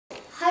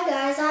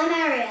guys, I'm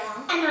Ariel.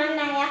 And I'm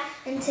Maya.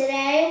 And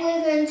today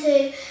we're going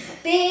to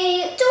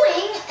be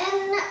doing a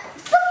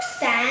book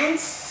stand.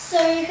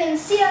 So you can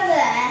see over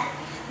there,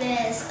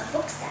 there's a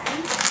book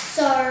stand.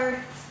 So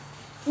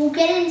we'll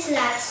get into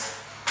that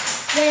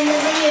when the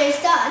video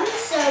is done.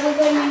 So we're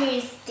going to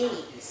use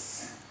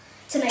these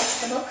to make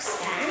the book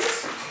stand.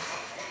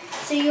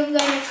 So you're going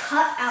to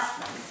cut out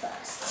them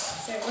first.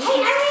 So hey,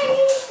 I already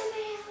used them.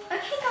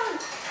 Okay, go on.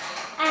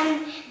 And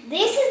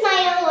this is my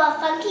LOL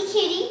Funky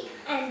Kitty.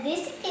 And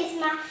this is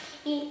my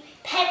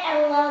pet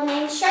LOL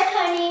named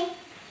Shopony.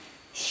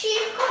 She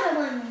got a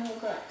one more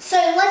good. So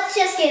let's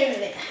just get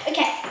into it.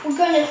 Okay, we're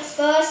going to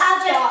first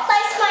I'll just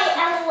place my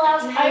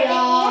LOLs over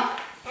here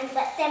and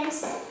let them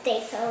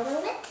stay for a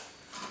little bit.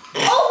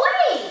 Oh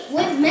wait!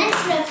 We're meant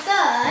to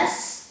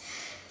first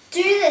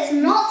do this,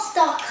 not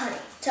start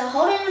cutting. To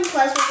hold it in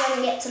place, we're going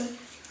to get some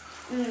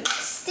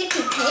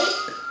sticky tape.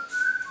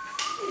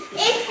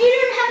 If you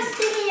don't have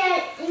sticky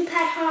tape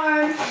at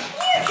home,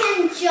 you can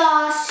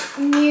just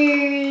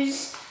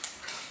use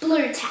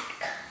blue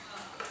tack.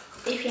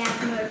 If you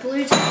have no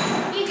blue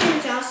tack, you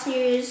can just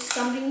use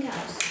something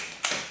else.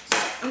 So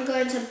I'm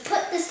going to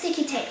put the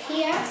sticky tape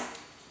here.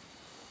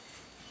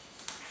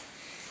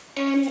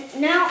 And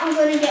now I'm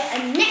going to get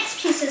a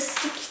next piece of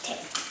sticky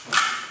tape.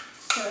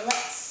 So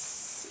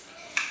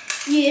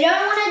you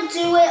don't want to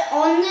do it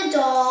on the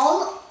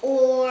doll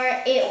or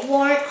it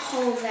won't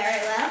hold very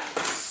well.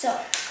 So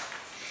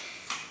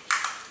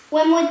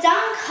when we're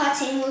done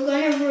cutting, we're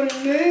going to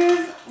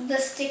remove the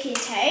sticky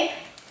tape.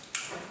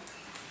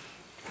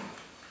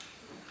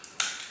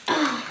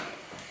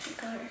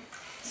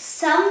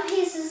 Some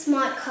pieces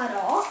might cut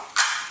off.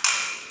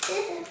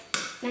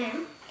 Now,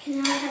 can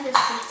I have the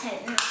sticky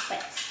tape in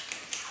place?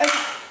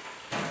 Okay.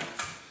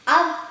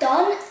 I've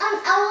done an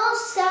LOL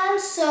stand,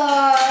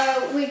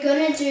 so we're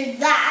going to do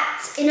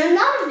that in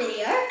another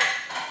video.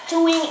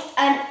 Doing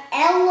an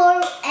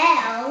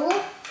LOL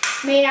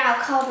made out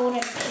of cardboard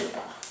and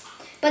paper.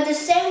 But the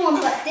same one,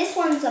 but this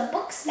one's a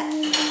book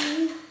stand.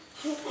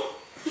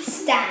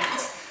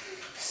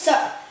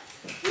 So,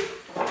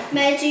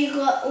 May, do you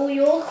got all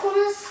your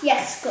corners?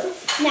 Yes, good.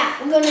 Now,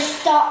 we're going to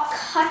start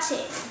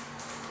cutting.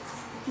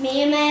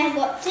 Me and May have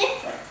got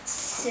different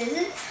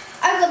scissors.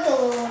 I've got the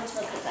little ones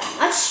because they're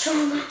much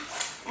stronger.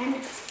 And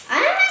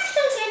I'm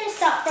actually going to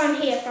start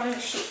from here, from the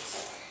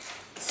sheets.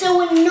 So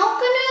we're not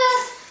going to,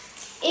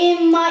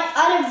 in my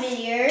other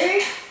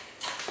video,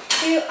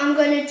 I'm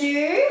going to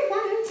do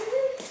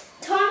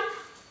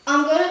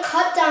I'm going to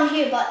cut down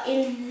here, but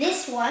in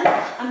this one,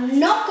 I'm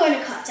not going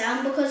to cut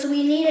down because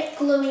we need it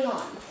gluing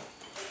on.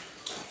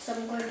 So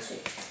I'm going to,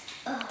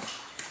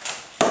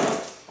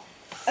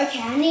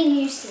 okay, I need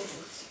new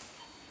scissors.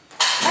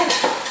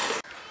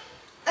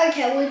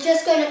 Okay, we're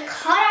just going to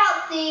cut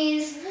out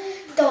these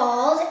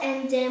dolls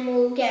and then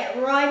we'll get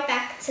right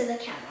back to the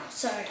camera.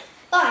 So,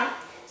 bye.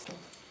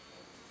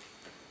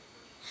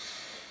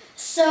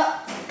 So,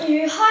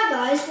 hi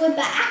guys, we're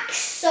back.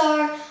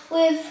 So,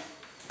 we've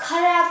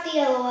cut out the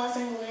LOLs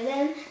and glued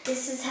them.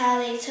 This is how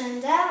they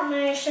turned out. I'm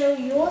going to show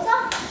yours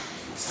up.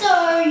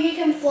 So, you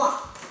can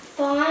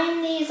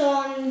find these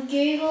on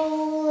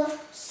Google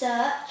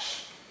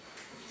search.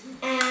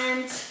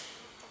 And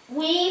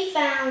we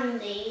found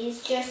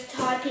these just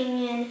typing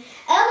in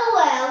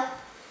LOL,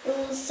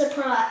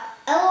 surprise,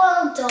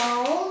 LOL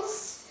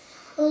dolls,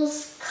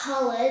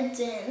 coloured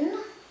in.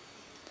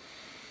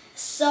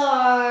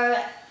 So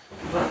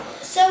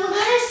we're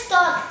going to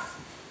start.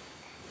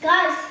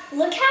 Guys,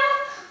 look how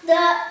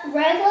the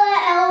regular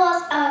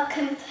LOLs are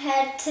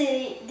compared to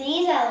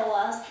these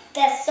LOLs.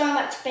 They're so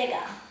much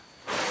bigger.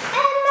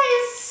 And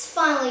May's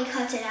finally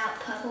cut it out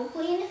purple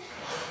green.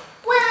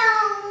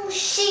 Well,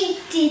 she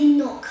did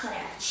not cut it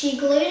out. She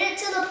glued it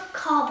to the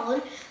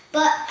cardboard,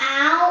 but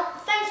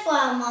thanks for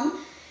our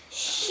mum,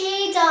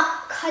 she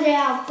cut it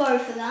out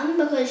both of them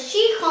because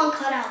she can't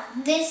cut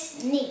out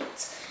this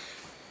neat.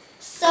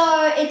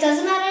 So it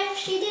doesn't matter if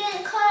she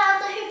didn't cut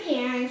out the hoop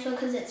earrings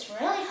because it's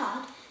really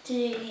hard to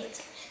do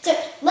it. So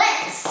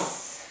let's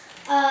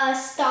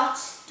start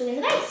doing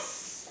the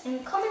base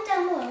and comment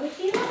down below if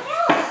you want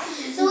help.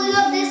 So we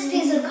got this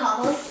piece of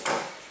cardboard.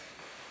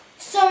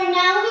 So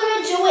now we're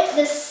going to do it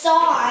the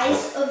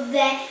size of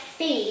their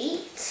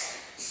feet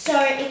so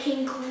it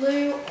can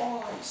glue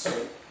on. So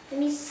let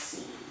me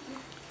see.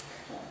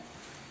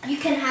 You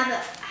can have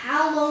it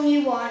how long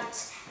you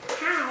want,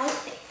 how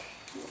thick.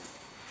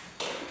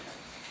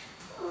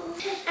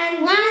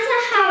 And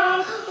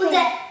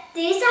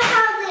these are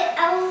how the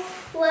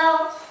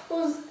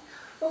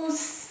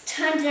LOLs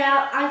turned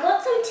out. I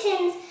got some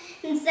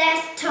tins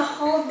there to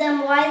hold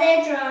them while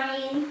they're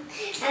drying.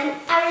 And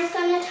I was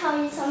going to tell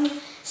you some.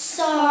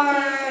 So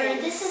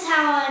this is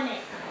how I make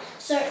them.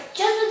 So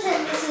just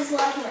pretend this is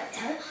like a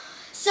rectangle.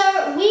 So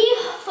we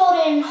fold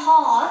it in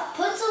half,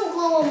 put some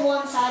glue on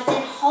one side,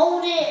 then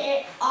hold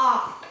it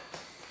up.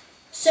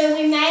 So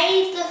we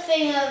made the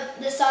thing of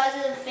the size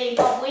of the feet,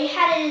 but we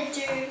had to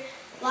do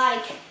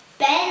like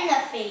bend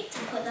the feet to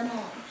put them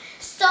on.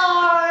 So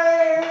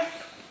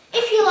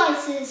if you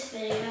liked this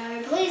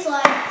video, please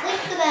like,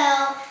 click the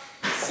bell,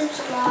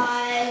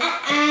 subscribe,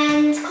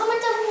 and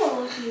comment down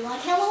below if you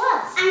like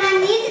LOLs. And I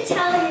need to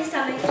tell you